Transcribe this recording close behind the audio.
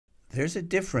There's a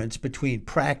difference between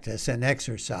practice and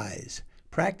exercise.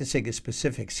 Practicing a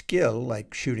specific skill,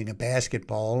 like shooting a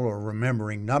basketball or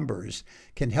remembering numbers,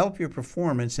 can help your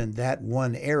performance in that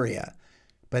one area.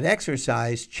 But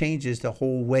exercise changes the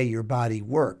whole way your body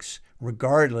works,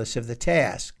 regardless of the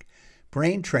task.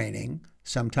 Brain training,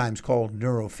 sometimes called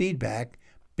neurofeedback,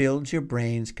 builds your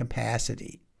brain's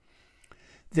capacity.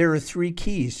 There are 3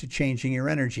 keys to changing your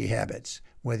energy habits,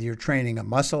 whether you're training a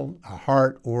muscle, a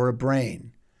heart, or a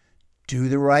brain. Do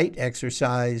the right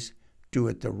exercise, do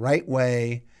it the right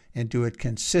way, and do it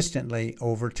consistently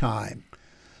over time.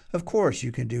 Of course,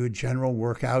 you can do a general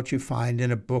workout you find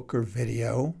in a book or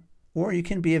video, or you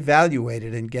can be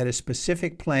evaluated and get a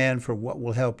specific plan for what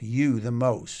will help you the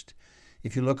most.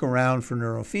 If you look around for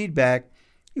neurofeedback,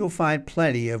 you'll find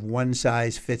plenty of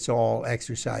one-size-fits-all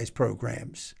exercise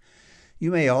programs.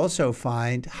 You may also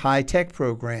find high-tech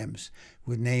programs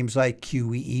with names like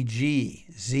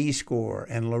QEEG, Z-Score,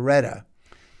 and Loretta.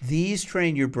 These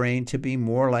train your brain to be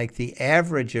more like the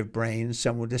average of brains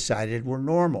someone decided were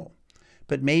normal.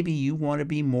 But maybe you want to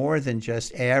be more than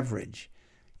just average.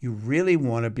 You really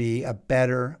want to be a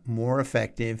better, more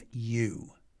effective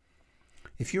you.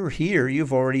 If you're here,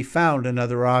 you've already found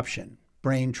another option,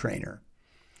 Brain Trainer.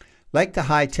 Like the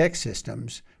high-tech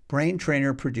systems, Brain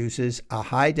Trainer produces a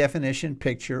high-definition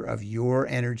picture of your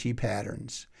energy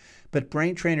patterns. But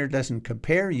Brain Trainer doesn't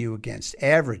compare you against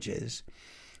averages.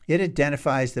 It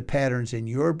identifies the patterns in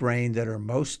your brain that are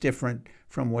most different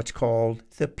from what's called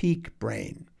the peak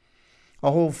brain.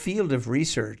 A whole field of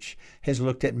research has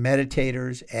looked at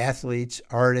meditators, athletes,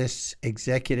 artists,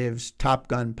 executives, Top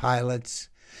Gun pilots.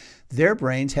 Their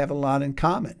brains have a lot in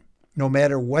common, no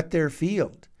matter what their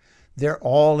field. They're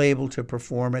all able to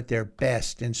perform at their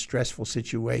best in stressful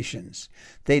situations.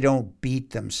 They don't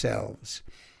beat themselves.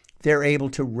 They're able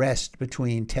to rest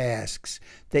between tasks.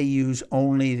 They use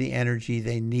only the energy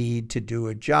they need to do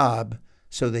a job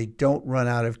so they don't run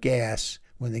out of gas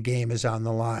when the game is on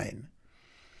the line.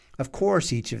 Of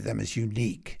course, each of them is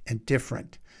unique and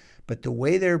different, but the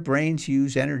way their brains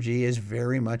use energy is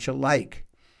very much alike.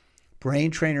 Brain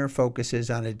Trainer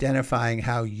focuses on identifying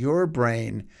how your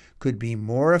brain could be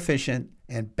more efficient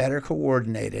and better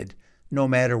coordinated no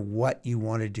matter what you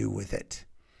want to do with it.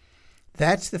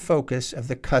 That's the focus of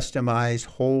the customized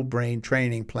whole brain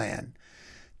training plan,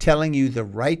 telling you the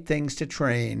right things to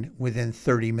train within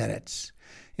 30 minutes.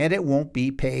 And it won't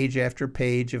be page after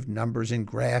page of numbers and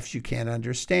graphs you can't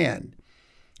understand.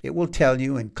 It will tell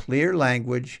you in clear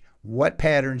language what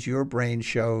patterns your brain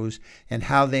shows and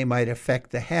how they might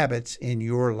affect the habits in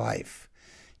your life.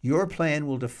 Your plan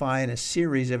will define a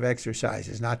series of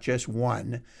exercises, not just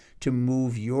one, to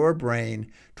move your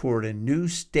brain toward a new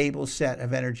stable set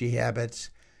of energy habits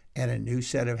and a new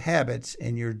set of habits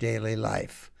in your daily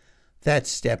life. That's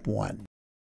step 1.